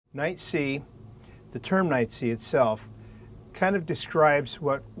Night sea, the term night sea itself, kind of describes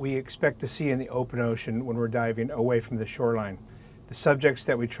what we expect to see in the open ocean when we're diving away from the shoreline. The subjects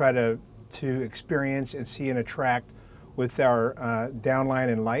that we try to experience and see and attract with our downline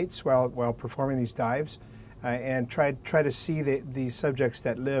and lights while performing these dives, and try to see the subjects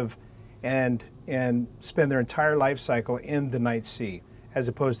that live and spend their entire life cycle in the night sea, as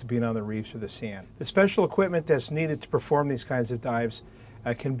opposed to being on the reefs or the sand. The special equipment that's needed to perform these kinds of dives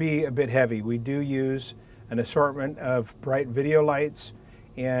can be a bit heavy. We do use an assortment of bright video lights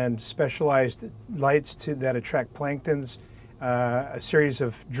and specialized lights that attract planktons, a series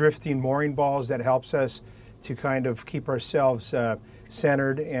of drifting mooring balls that helps us to kind of keep ourselves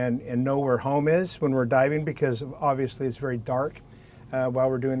centered and know where home is when we're diving, because obviously it's very dark while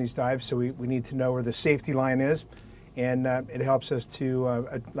we're doing these dives, so we need to know where the safety line is. And it helps us to,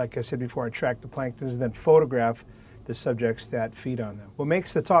 like I said before, attract the planktons and then photograph the subjects that feed on them. What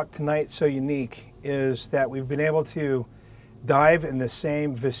makes the talk tonight so unique is that we've been able to dive in the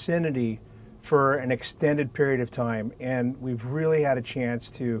same vicinity for an extended period of time, and we've really had a chance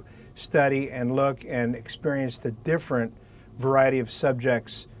to study and look and experience the different variety of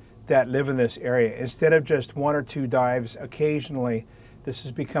subjects that live in this area. Instead of just one or two dives occasionally, this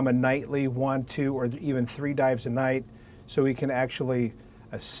has become a nightly 1, 2, or even 3 dives a night, so we can actually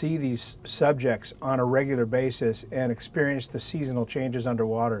see these subjects on a regular basis and experience the seasonal changes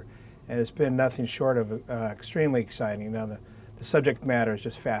underwater. And it's been nothing short of extremely exciting. Now, the subject matter is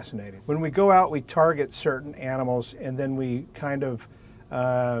just fascinating. When we go out, we target certain animals, and then we kind of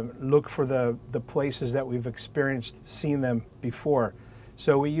look for the places that we've seen them before.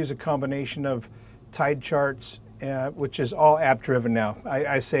 So we use a combination of tide charts, which is all app-driven now.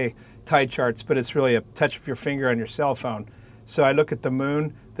 I say tide charts, but it's really a touch of your finger on your cell phone. So I look at the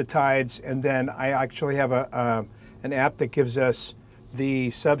moon, the tides, and then I actually have an app that gives us the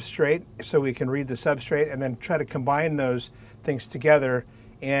substrate, so we can read the substrate and then try to combine those things together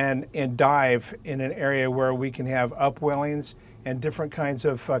and dive in an area where we can have upwellings and different kinds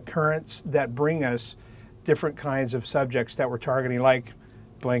of currents that bring us different kinds of subjects that we're targeting, like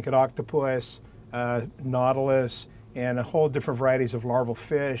blanket octopus, nautilus, and a whole different varieties of larval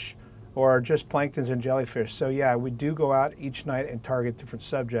fish, or just planktons and jellyfish. So yeah, we do go out each night and target different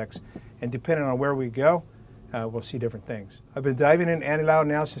subjects, and depending on where we go, we'll see different things. I've been diving in Anilao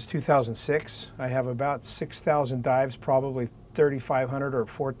now since 2006. I have about 6,000 dives, probably 3,500 or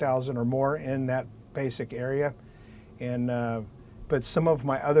 4,000 or more in that basic area. And but some of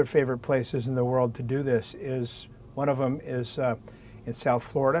my other favorite places in the world to do this is, one of them is in South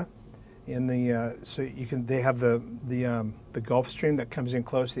Florida. In the they have the Gulf Stream that comes in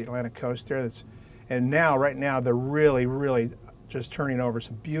close to the Atlantic coast there. And right now they're really just turning over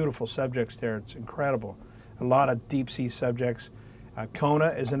some beautiful subjects there. It's incredible. A lot of deep sea subjects. Kona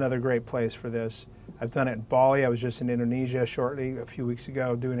is another great place for this. I've done it in Bali. I was just in Indonesia a few weeks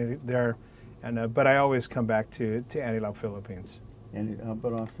ago doing it there. And but I always come back to Anilao, Philippines. And how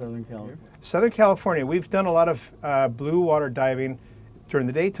about Southern California? Southern California, we've done a lot of blue water diving during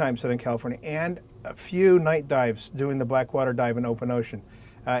the daytime, Southern California, and a few night dives doing the Blackwater dive in open ocean.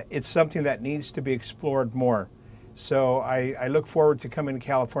 It's something that needs to be explored more. So I look forward to coming to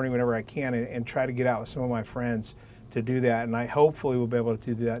California whenever I can and try to get out with some of my friends to do that. And I hopefully will be able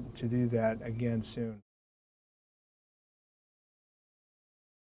to do that again soon.